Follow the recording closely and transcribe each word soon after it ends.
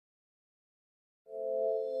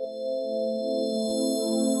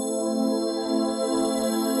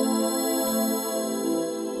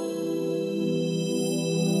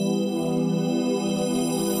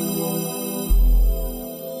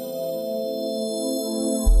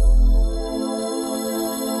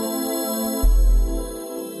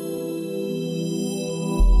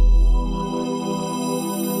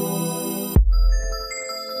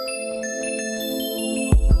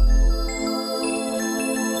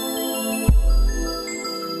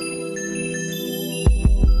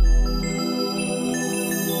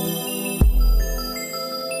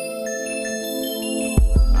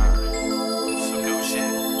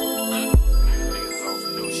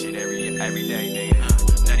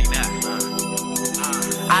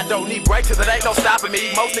I don't need brakes, cause it ain't no stopping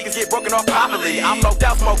me. Most niggas get broken off properly. I'm smoked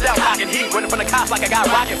out, cocking heat, running from the cops like I got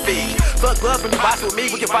rocket feet. Fuck gloves when you box with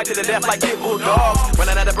me, we can fight to the death like pit bull dogs.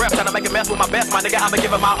 Running out of breath, trying to make a mess with my best, my nigga, I'ma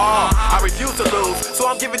give it my all. I refuse to lose, so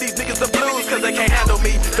I'm giving these niggas the blues, cause they can't handle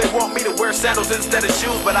me. They want me to wear sandals instead of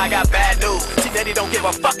shoes, but I got bad news. See, daddy don't give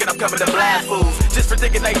a fuck and I'm coming to blast fools. Just for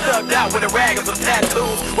thinking they thugged out with a rag and some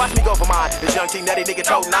tattoos. Watch me go for mine, this young T Nutty nigga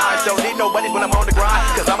told nines. Don't need nobody when I'm on the grind,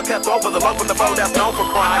 cause I'm a cut over the low from the foe that's known for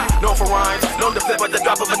crime. Known for rhymes, known to flip at the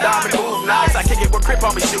drop of a diamond, move nice. I kick it with grip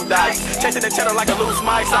on me, shoot dice. Chasing the cheddar like a loose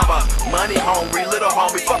mice. I'm a money hungry, little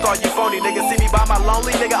homie. Fuck all you phony niggas. See me by my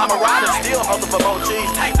lonely nigga. I'm a rider, still hustle for more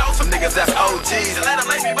cheese. Take those some niggas that's OGs.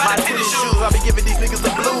 My tennis shoes, I be giving these niggas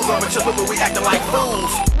the blues. I'm a chiller, but we acting like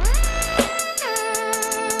fools.